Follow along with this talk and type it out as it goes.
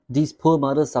This poor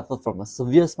mother suffered from a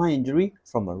severe spine injury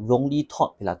from a wrongly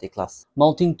taught Pilates class.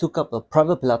 Malting took up a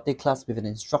private Pilates class with an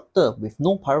instructor with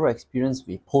no prior experience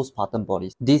with postpartum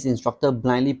bodies. This instructor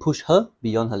blindly pushed her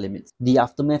beyond her limits. The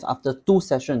aftermath after 2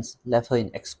 sessions left her in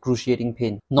excruciating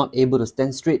pain, not able to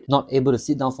stand straight, not able to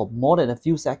sit down for more than a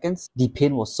few seconds. The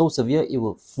pain was so severe it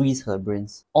would freeze her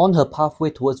brains. On her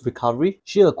pathway towards recovery,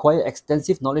 she acquired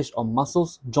extensive knowledge on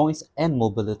muscles, joints, and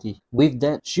mobility. With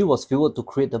that, she was fueled to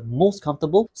create the most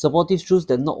comfortable, supportive shoes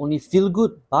that not only feel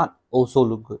good but also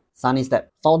look good. Sunny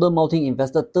Step. Founder Malting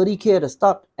invested 30k at the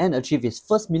start and achieved his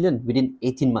first million within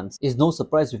 18 months. It's no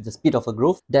surprise with the speed of her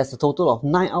growth. There's a total of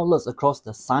 9 outlets across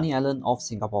the sunny island of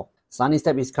Singapore. Sunny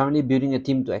Step is currently building a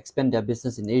team to expand their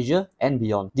business in Asia and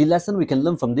beyond. The lesson we can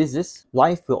learn from this is,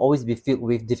 life will always be filled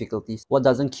with difficulties. What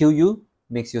doesn't kill you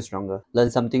makes you stronger.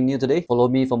 Learn something new today. Follow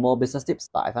me for more business tips.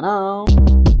 Bye for now.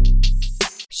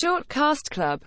 Shortcast Club.